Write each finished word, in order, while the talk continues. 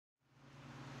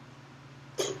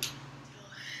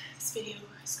This video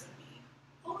is going to be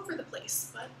all over the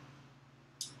place, but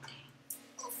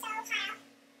It's so hot.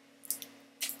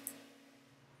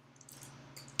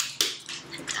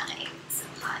 I'm dying. It's so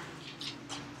hot.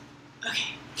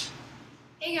 okay.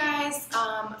 Hey guys,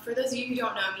 for those of you who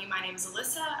don't know me, my name is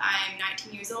Alyssa. I'm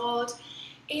 19 years old,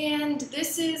 and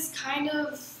this is kind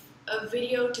of a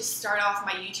video to start off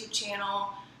my YouTube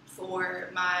channel for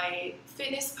my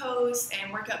fitness posts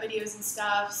and workout videos and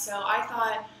stuff. So I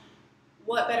thought,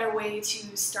 what better way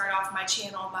to start off my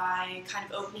channel by kind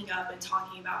of opening up and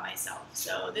talking about myself.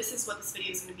 So this is what this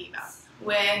video is going to be about.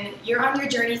 When you're on your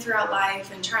journey throughout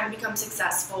life and trying to become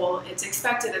successful, it's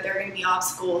expected that there are going to be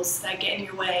obstacles that get in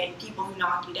your way, people who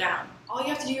knock you down. All you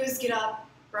have to do is get up,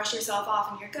 brush yourself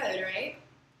off, and you're good, right?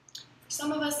 For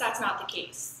some of us, that's not the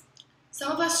case.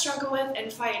 Some of us struggle with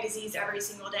and fight disease every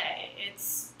single day.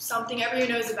 It's something everyone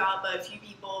knows about, but few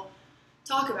people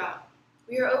talk about.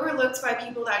 We are overlooked by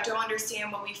people that don't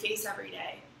understand what we face every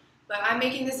day. But I'm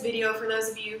making this video for those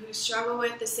of you who struggle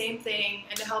with the same thing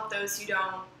and to help those who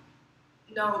don't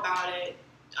know about it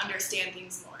understand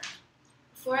things more.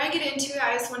 Before I get into it,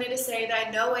 I just wanted to say that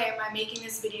in no way am I making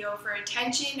this video for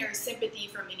attention or sympathy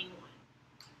from anyone.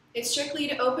 It's strictly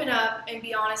to open up and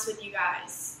be honest with you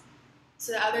guys,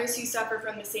 so that others who suffer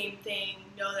from the same thing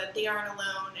know that they aren't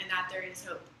alone and that there is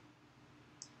hope.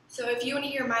 So if you want to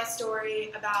hear my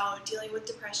story about dealing with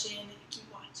depression, keep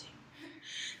watching.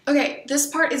 Okay, this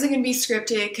part isn't going to be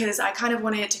scripted because I kind of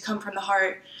wanted it to come from the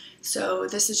heart. So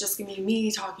this is just going to be me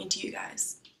talking to you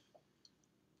guys.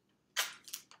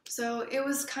 So it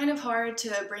was kind of hard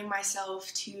to bring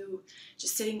myself to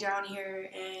just sitting down here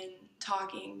and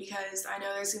talking, because I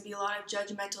know there's going to be a lot of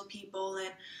judgmental people,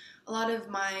 and a lot of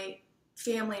my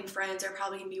family and friends are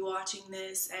probably going to be watching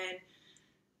this, and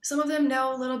some of them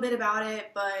know a little bit about it,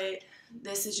 but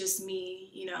this is just me,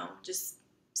 you know, just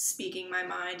speaking my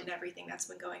mind and everything that's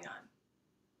been going on.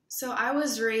 So I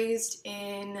was raised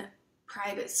in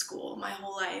private school my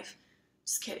whole life.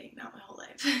 Just kidding, not my whole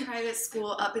life. Private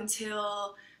school up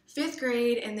until 5th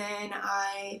grade, and then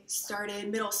I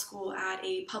started middle school at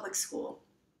a public school.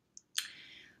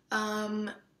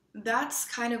 That's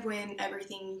kind of when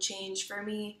everything changed for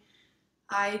me.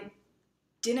 I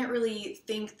didn't really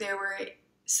think there were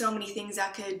so many things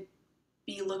that could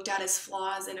be looked at as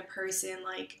flaws in a person.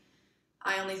 Like,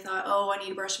 I only thought, oh, I need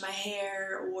to brush my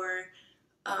hair, or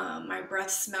my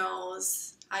breath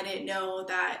smells. I didn't know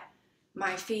that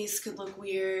my face could look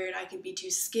weird, I could be too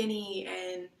skinny,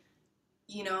 and,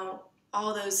 you know,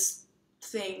 all those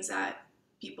things that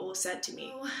people said to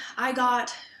me. I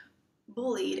got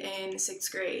bullied in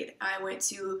 6th grade. I went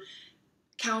to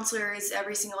counselors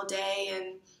every single day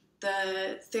and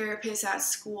the therapist at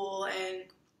school, and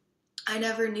I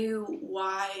never knew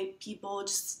why people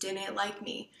just didn't like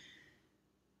me.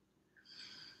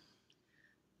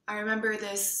 I remember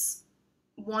this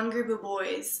one group of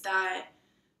boys that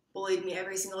bullied me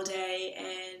every single day,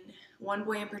 and one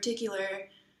boy in particular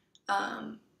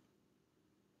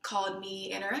called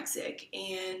me anorexic.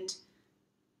 And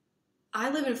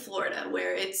I live in Florida,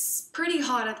 where it's pretty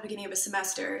hot at the beginning of a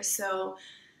semester, so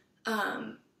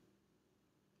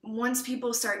once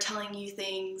people start telling you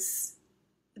things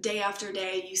day after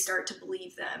day, you start to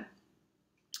believe them.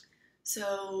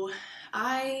 So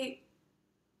I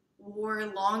wore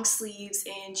long sleeves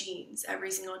and jeans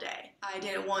every single day. I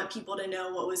didn't want people to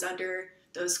know what was under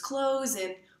those clothes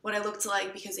and what I looked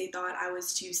like, because they thought I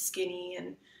was too skinny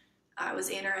and I was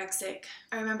anorexic.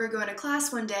 I remember going to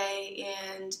class one day,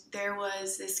 and there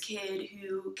was this kid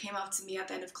who came up to me at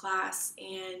the end of class,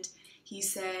 and he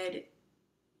said,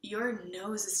 "Your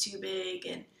nose is too big,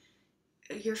 and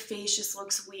your face just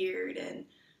looks weird," and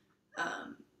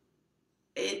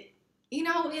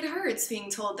it hurts being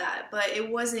told that, but it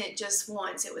wasn't just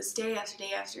once, it was day after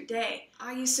day after day.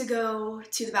 I used to go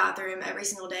to the bathroom every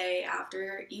single day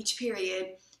after each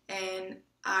period, and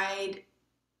I'd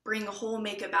bring a whole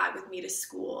makeup bag with me to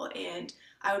school, and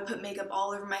I would put makeup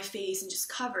all over my face and just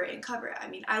cover it and cover it. I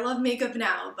mean, I love makeup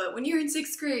now, but when you're in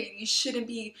 6th grade, you shouldn't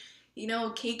be, you know,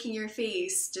 caking your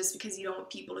face just because you don't want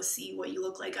people to see what you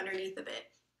look like underneath of it.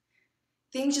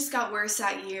 Things just got worse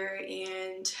that year,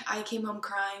 and I came home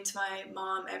crying to my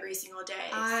mom every single day.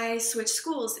 I switched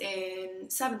schools in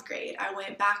 7th grade. I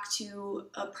went back to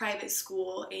a private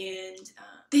school, and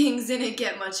things didn't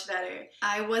get much better.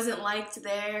 I wasn't liked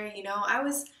there, you know. I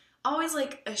was always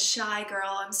like a shy girl.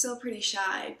 I'm still pretty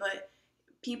shy, but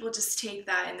people just take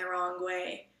that in the wrong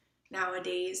way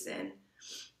nowadays. And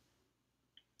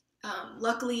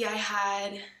luckily I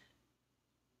had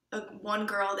one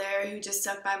girl there who just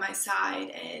stuck by my side,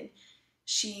 and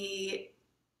she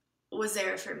was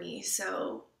there for me,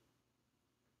 so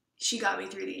she got me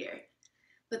through the year.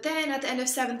 But then at the end of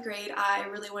 7th grade, I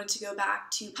really wanted to go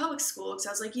back to public school because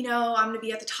I was like, I'm going to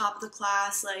be at the top of the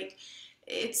class. Like,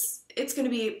 it's going to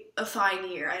be a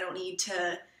fine year. I don't need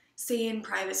to stay in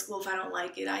private school if I don't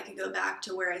like it. I could go back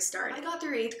to where I started. I got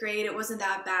through 8th grade. It wasn't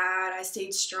that bad. I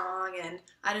stayed strong, and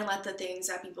I didn't let the things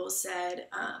that people said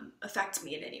affect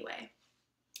me in any way.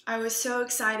 I was so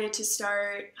excited to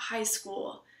start high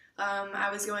school. I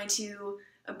was going to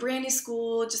a brand new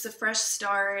school, just a fresh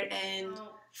start, and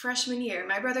freshman year,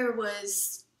 my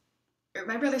brother's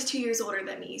 2 years older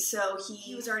than me, so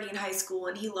he was already in high school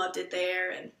and he loved it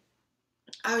there, and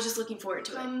I was just looking forward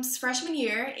to it. Comes freshman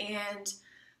year, and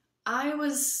it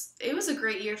was a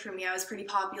great year for me. I was pretty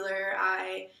popular.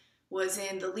 I was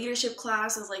in the leadership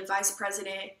class. I was like vice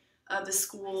president of the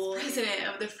school, president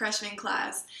of the freshman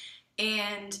class,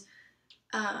 and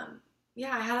I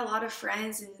had a lot of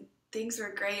friends and things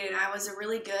were great, and I was a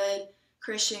really good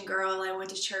Christian girl. I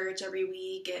went to church every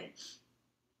week, and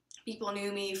people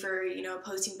knew me for,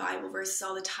 posting Bible verses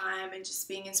all the time and just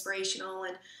being inspirational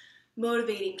and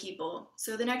motivating people.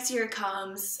 So the next year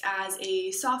comes as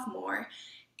a sophomore,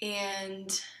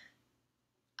 and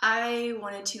I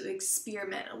wanted to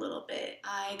experiment a little bit.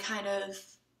 I kind of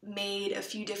made a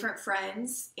few different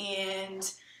friends,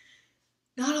 and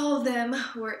not all of them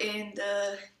were in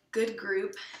the good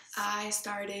group. I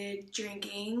started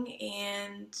drinking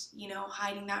and,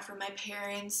 hiding that from my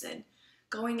parents and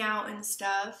going out and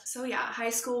stuff. So yeah, high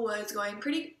school was going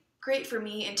pretty great for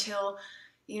me until,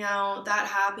 that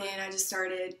happened. I just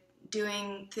started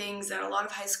doing things that a lot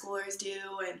of high schoolers do,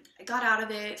 and I got out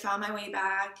of it, found my way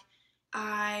back.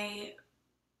 I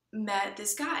met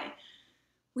this guy.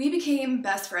 We became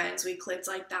best friends. We clicked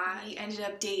like that. We ended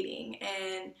up dating,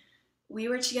 and we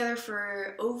were together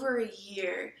for over a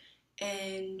year,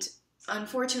 and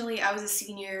unfortunately I was a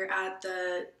senior at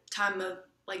the time of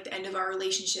the end of our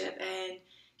relationship, and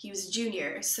he was a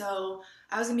junior, so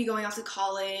I was gonna be going off to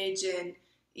college, and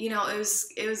it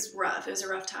was rough. It was a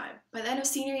rough time. By the end of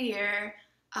senior year,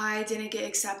 I didn't get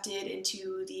accepted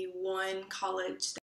into the one college